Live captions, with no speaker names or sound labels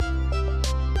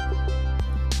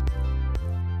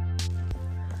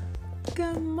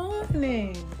Good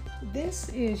morning. This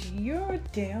is your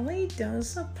daily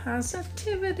dose of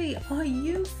positivity. Are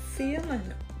you feeling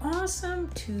awesome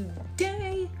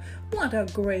today? What a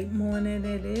great morning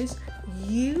it is.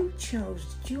 You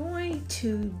chose joy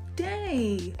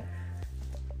today.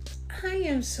 I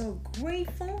am so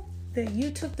grateful that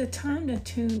you took the time to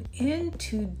tune in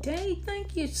today.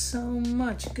 Thank you so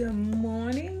much. Good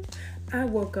morning. I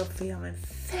woke up feeling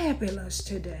fabulous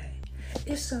today.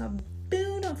 It's a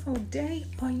beautiful day.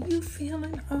 Are you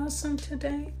feeling awesome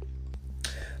today?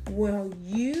 Well,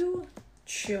 you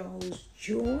chose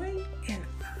joy, and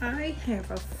I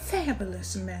have a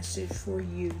fabulous message for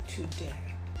you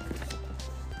today.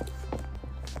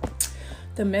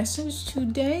 The message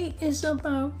today is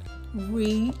about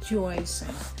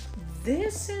rejoicing.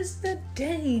 This is the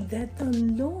day that the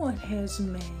Lord has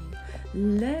made.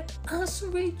 Let us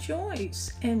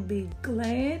rejoice and be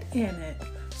glad in it.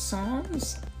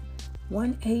 Psalms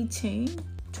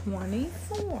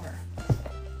 118:24.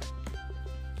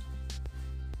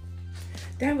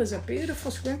 That was a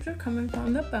beautiful scripture coming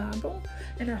from the Bible,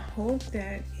 and I hope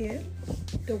that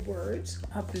the words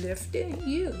uplifted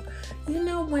you. You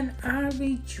know, when I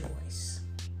rejoice,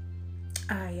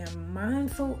 I am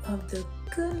mindful of the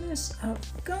goodness of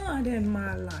God in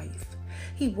my life.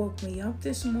 He woke me up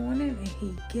this morning and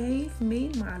He gave me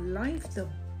my life, the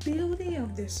beauty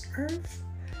of this earth,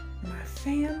 my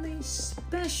family,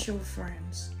 special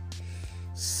friends.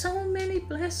 So many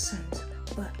blessings,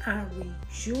 but I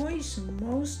rejoice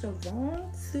most of all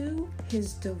through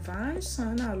His divine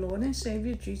Son, our Lord and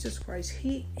Savior, Jesus Christ.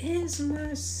 He is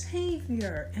my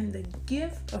Savior, and the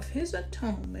gift of His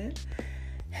atonement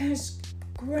has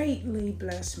greatly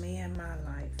blessed me in my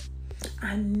life.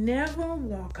 I never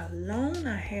walk alone.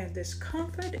 I have this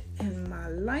comfort in my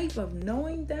life of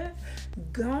knowing that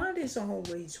God is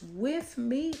always with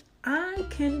me. I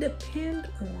can depend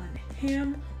on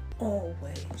Him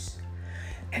always.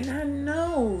 And I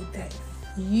know that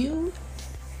you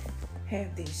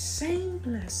have these same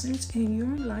blessings in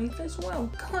your life as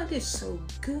well. God is so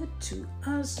good to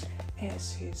us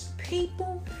as His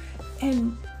people,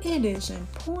 and it is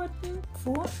important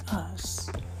for us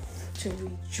to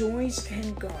rejoice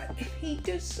in God. He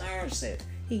deserves it.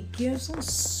 He gives us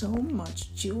so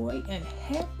much joy and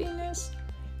happiness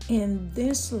in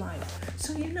this life.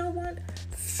 So you know what?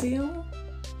 Fill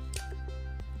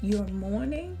your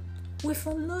morning with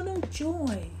a little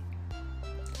joy.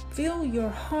 Fill your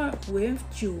heart with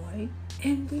joy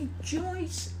and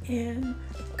rejoice in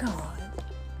God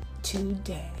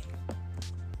today.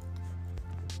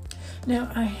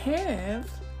 Now I have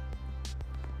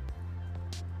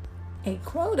a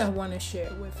quote I want to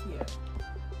share with you.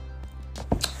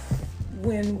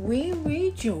 When we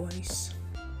rejoice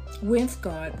with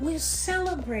God, we're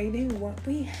celebrating what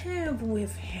we have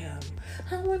with Him.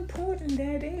 How important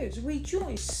that is.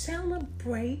 Rejoice.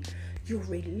 Celebrate your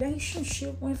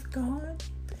relationship with God.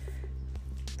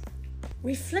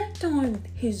 Reflect on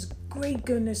His great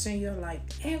goodness in your life.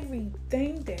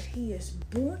 Everything that He has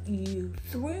brought you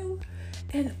through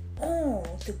and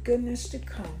all the goodness to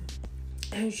come.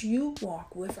 As you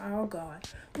walk with our God,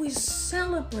 we're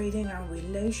celebrating our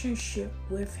relationship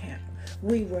with Him.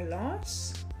 We were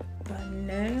lost, but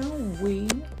now we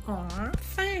are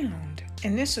found.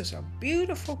 And this is a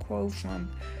beautiful quote from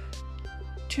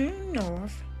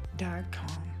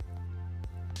TuneNorth.com.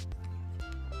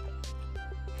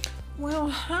 Well,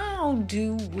 how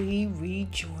do we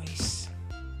rejoice?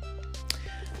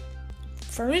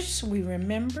 First, we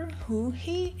remember who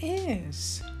He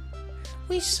is.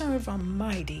 We serve a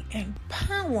mighty and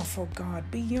powerful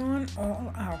God beyond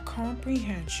all our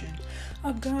comprehension,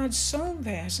 a God so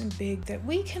vast and big that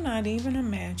we cannot even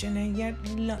imagine, and yet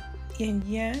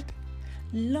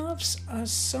loves us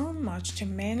so much to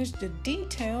manage the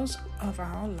details of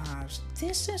our lives.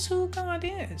 This is who God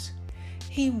is.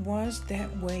 He was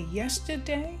that way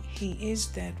yesterday, He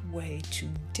is that way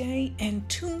today, and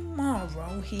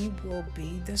tomorrow He will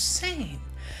be the same.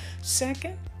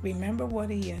 Second, remember what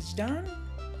He has done.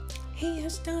 He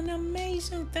has done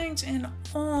amazing things in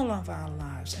all of our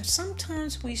lives, and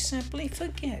sometimes we simply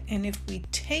forget. And if we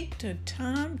take the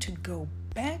time to go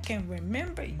back and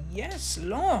remember, yes,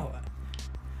 Lord,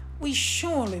 we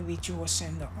surely rejoice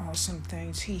in the awesome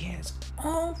things He has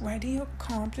already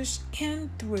accomplished in,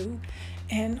 through,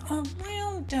 and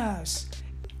around us.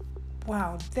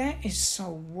 Wow, that is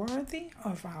so worthy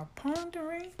of our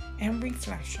pondering and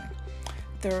reflection.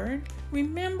 Third,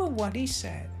 remember what He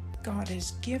said. God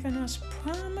has given us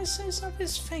promises of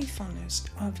His faithfulness,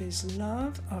 of His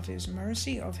love, of His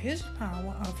mercy, of His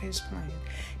power, of His plan.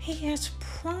 He has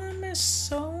promised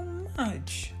so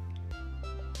much,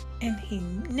 and He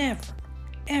never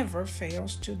ever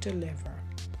fails to deliver.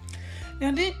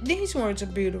 Now, these words are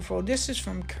beautiful. This is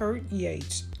from Kurt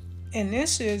Yates, and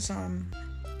this is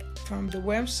from the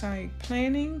website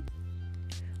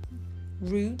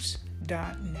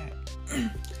planningroots.net.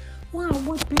 Wow,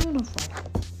 what beautiful,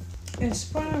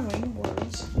 inspiring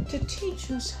words to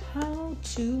teach us how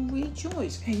to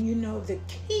rejoice. And you know, the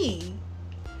key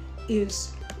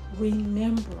is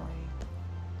remembering.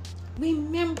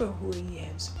 Remember who He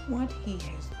is, what He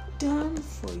has done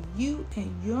for you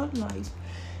in your life,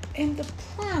 and the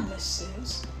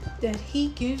promises that He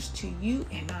gives to you.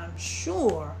 And I'm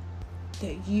sure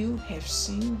that you have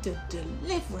seen the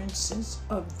deliverances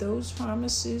of those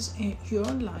promises in your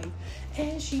life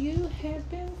as you have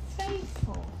been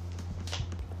faithful.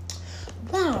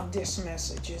 Wow, this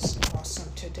message is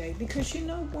awesome today, because you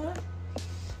know what?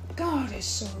 God is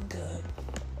so good.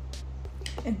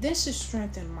 And this has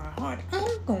strengthened my heart.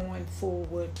 I'm going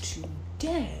forward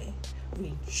today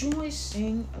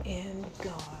rejoicing in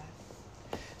God.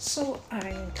 So I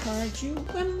encourage you,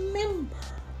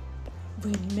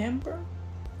 remember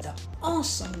the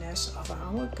awesomeness of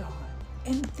our God,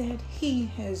 and that He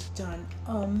has done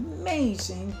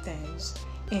amazing things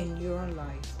in your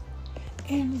life.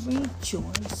 And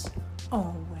rejoice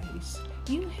always.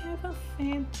 You have a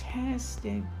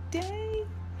fantastic day.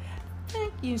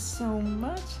 Thank you so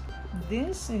much.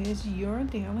 This is your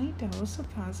daily dose of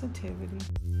positivity.